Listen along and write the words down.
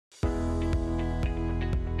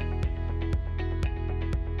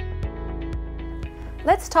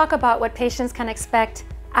Let's talk about what patients can expect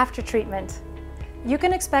after treatment. You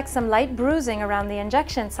can expect some light bruising around the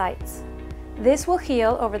injection sites. This will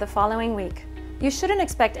heal over the following week. You shouldn't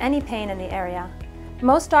expect any pain in the area.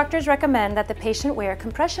 Most doctors recommend that the patient wear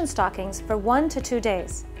compression stockings for 1 to 2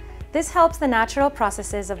 days. This helps the natural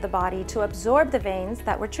processes of the body to absorb the veins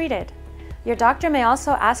that were treated. Your doctor may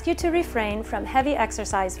also ask you to refrain from heavy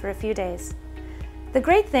exercise for a few days. The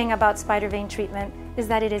great thing about spider vein treatment is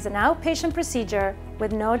that it is an outpatient procedure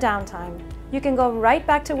with no downtime. You can go right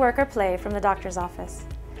back to work or play from the doctor's office.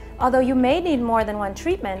 Although you may need more than one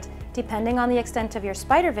treatment, depending on the extent of your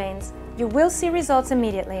spider veins, you will see results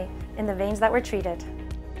immediately in the veins that were treated.